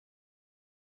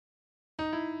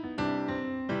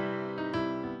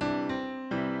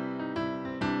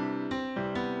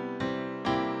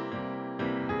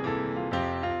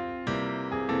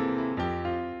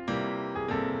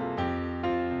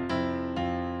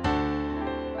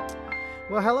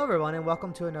Well, hello everyone, and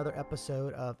welcome to another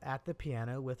episode of At the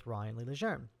Piano with Ryan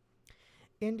LeJeune.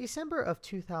 In December of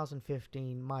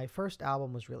 2015, my first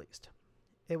album was released.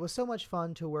 It was so much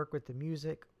fun to work with the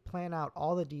music, plan out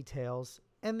all the details,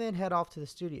 and then head off to the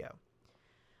studio.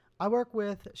 I work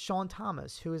with Sean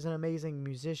Thomas, who is an amazing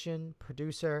musician,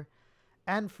 producer,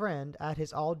 and friend at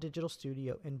his all-digital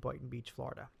studio in Boynton Beach,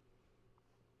 Florida.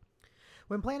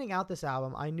 When planning out this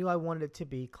album, I knew I wanted it to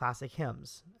be classic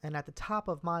hymns, and at the top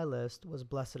of my list was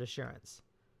Blessed Assurance.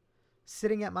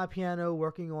 Sitting at my piano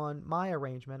working on my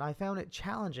arrangement, I found it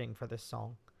challenging for this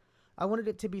song. I wanted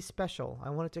it to be special. I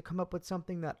wanted to come up with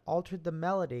something that altered the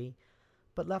melody,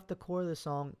 but left the core of the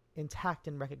song intact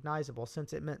and recognizable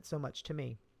since it meant so much to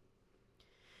me.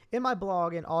 In my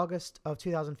blog in August of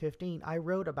 2015, I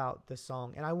wrote about this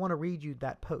song, and I want to read you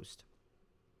that post.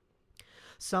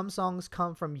 Some songs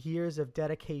come from years of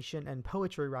dedication and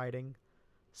poetry writing.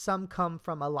 Some come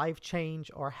from a life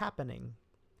change or happening.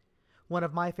 One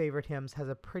of my favorite hymns has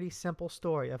a pretty simple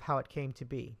story of how it came to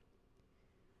be.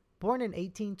 Born in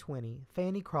 1820,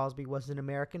 Fanny Crosby was an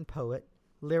American poet,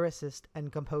 lyricist,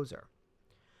 and composer.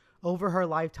 Over her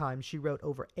lifetime, she wrote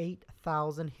over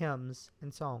 8,000 hymns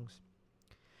and songs.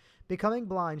 Becoming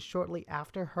blind shortly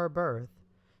after her birth,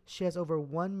 she has over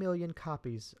 1 million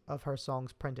copies of her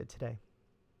songs printed today.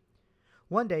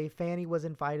 One day, Fanny was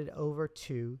invited over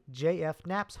to J.F.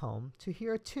 Knapp's home to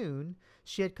hear a tune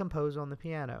she had composed on the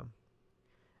piano.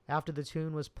 After the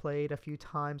tune was played a few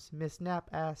times, Miss Knapp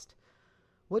asked,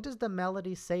 "What does the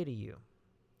melody say to you?"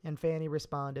 And Fanny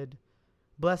responded,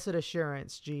 "Blessed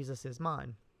assurance, Jesus is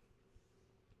mine."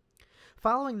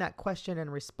 Following that question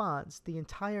and response, the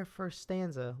entire first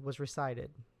stanza was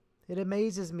recited. It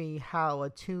amazes me how a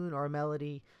tune or a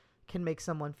melody can make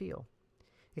someone feel.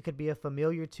 It could be a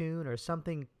familiar tune or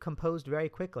something composed very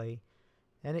quickly,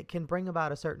 and it can bring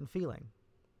about a certain feeling.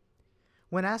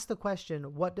 When asked the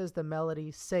question, "What does the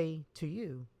melody say to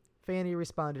you?" Fanny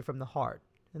responded from the heart,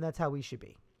 and that's how we should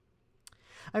be.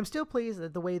 I'm still pleased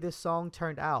at the way this song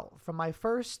turned out. From my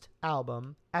first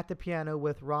album, At the Piano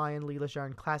with Ryan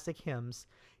LeJeune Classic Hymns,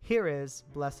 here is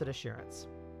Blessed Assurance.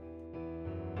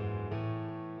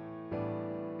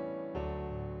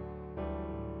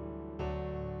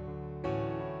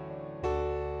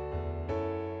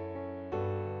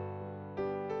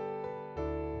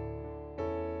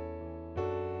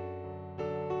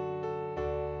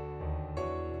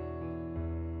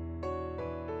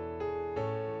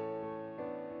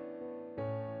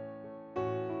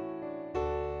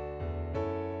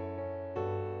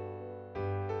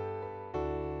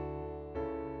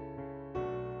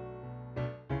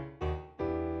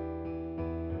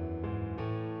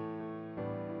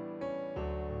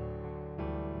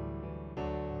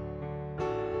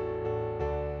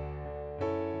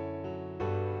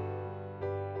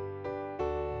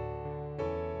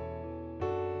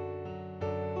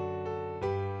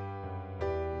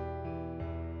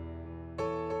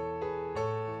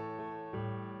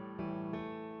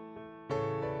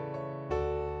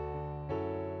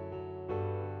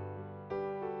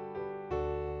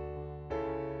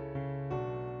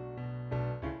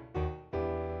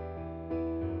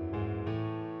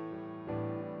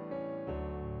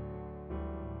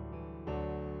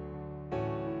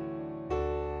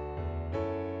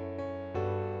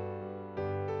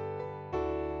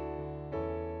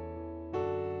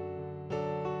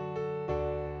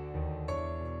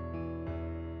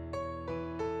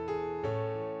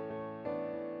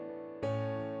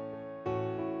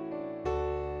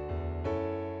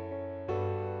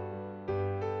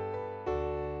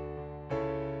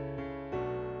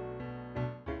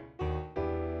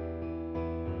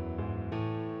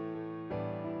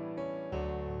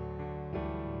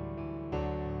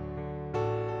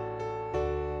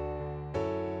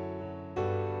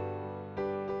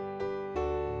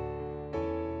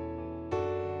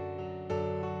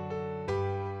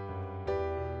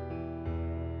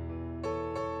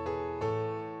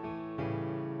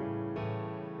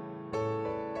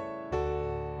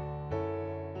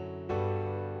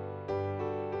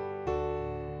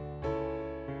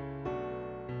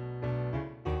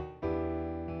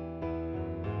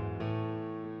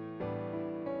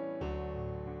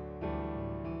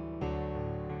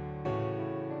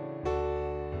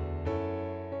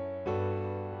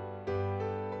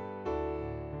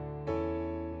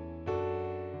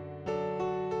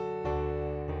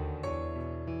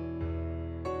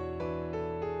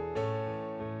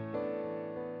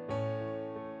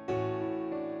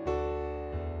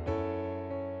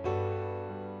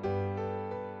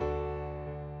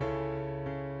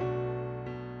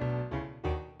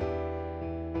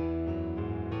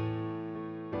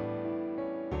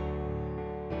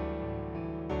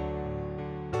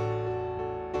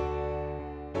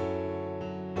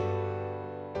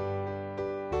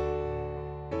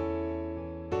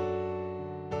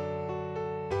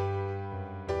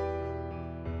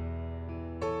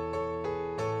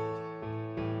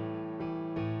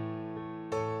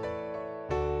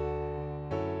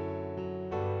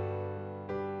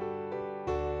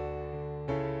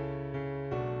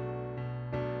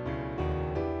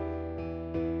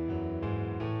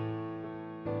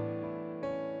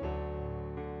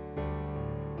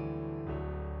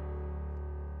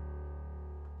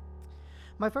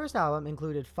 My first album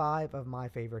included 5 of my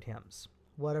favorite hymns: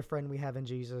 What a Friend We Have in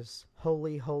Jesus,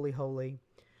 Holy, Holy, Holy,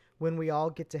 When We All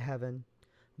Get to Heaven,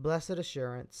 Blessed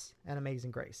Assurance, and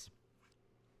Amazing Grace.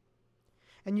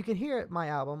 And you can hear my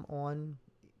album on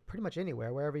pretty much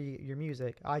anywhere, wherever your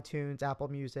music, iTunes, Apple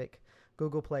Music,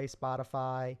 Google Play,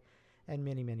 Spotify, and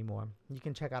many, many more. You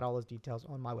can check out all those details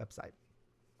on my website.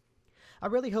 I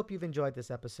really hope you've enjoyed this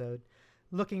episode.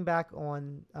 Looking back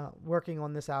on working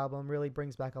on this album really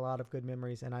brings back a lot of good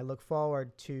memories, and I look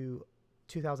forward to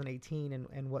 2018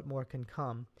 and what more can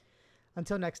come.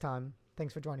 Until next time,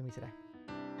 thanks for joining me today.